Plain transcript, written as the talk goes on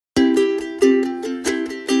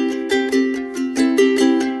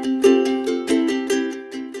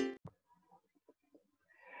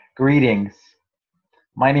Greetings.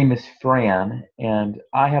 My name is Fran, and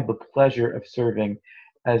I have the pleasure of serving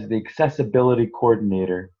as the accessibility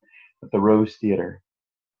coordinator at the Rose Theater.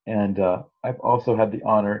 And I've also had the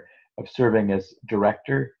honor of serving as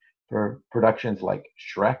director for productions like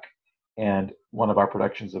Shrek and one of our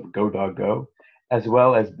productions of Go Dog Go, as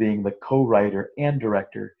well as being the co-writer and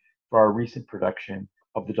director for our recent production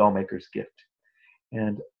of The Dollmaker's Gift.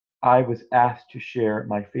 And I was asked to share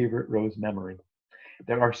my favorite Rose memory.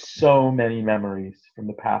 There are so many memories from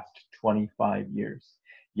the past 25 years.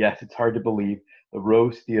 Yes, it's hard to believe the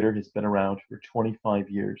Rose Theater has been around for 25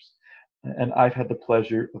 years, and I've had the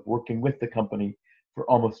pleasure of working with the company for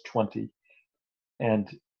almost 20. And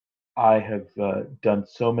I have done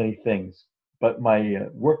so many things, but my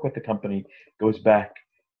work with the company goes back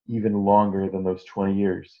even longer than those 20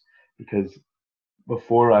 years because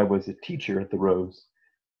before I was a teacher at the Rose,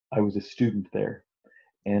 I was a student there.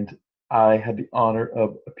 And I had the honor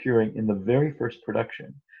of appearing in the very first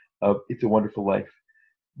production of It's a Wonderful Life,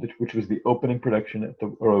 which was the opening production at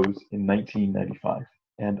the Rose in 1995.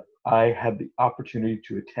 And I had the opportunity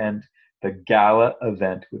to attend the gala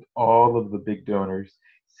event with all of the big donors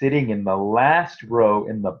sitting in the last row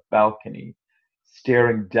in the balcony,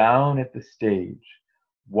 staring down at the stage,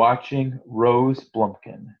 watching Rose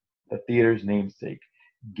Blumpkin, the theater's namesake,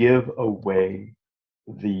 give away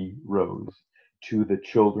the rose to the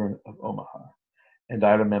children of Omaha. And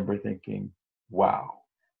I remember thinking, wow,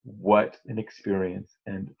 what an experience,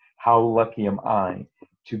 and how lucky am I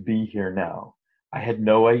to be here now. I had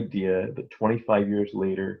no idea that 25 years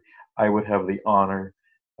later, I would have the honor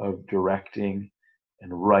of directing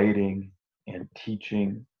and writing and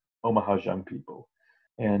teaching Omaha's young people.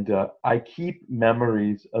 And I keep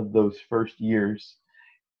memories of those first years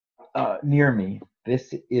near me.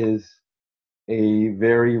 This is a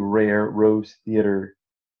very rare Rose Theater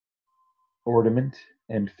ornament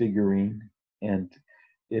and figurine, and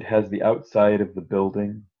it has the outside of the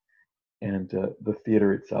building and the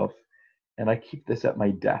theater itself. And I keep this at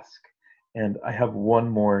my desk. And I have one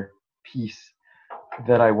more piece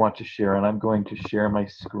that I want to share, and I'm going to share my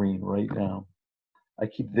screen right now. I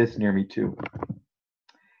keep this near me too.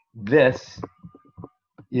 This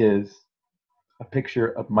is a picture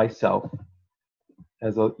of myself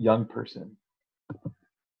as a young person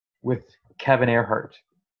with Kevin Earhart,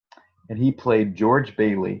 and he played George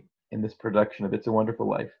Bailey in this production of It's a Wonderful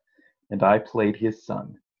Life, and I played his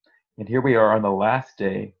son. And here we are on the last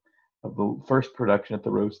day of the first production at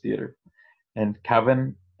the Rose Theater, and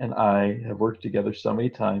Kevin and I have worked together so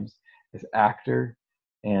many times as actor,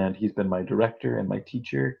 and he's been my director and my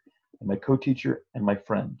teacher and my co-teacher and my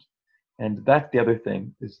friend. And that's the other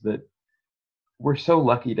thing, is that we're so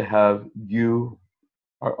lucky to have you,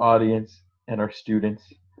 our audience, and our students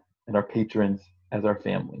and our patrons as our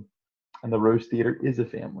family. And the Rose Theater is a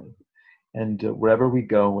family. And wherever we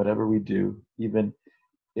go, whatever we do, even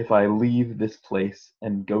if I leave this place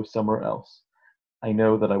and go somewhere else, I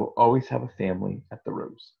know that I will always have a family at the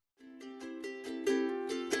Rose.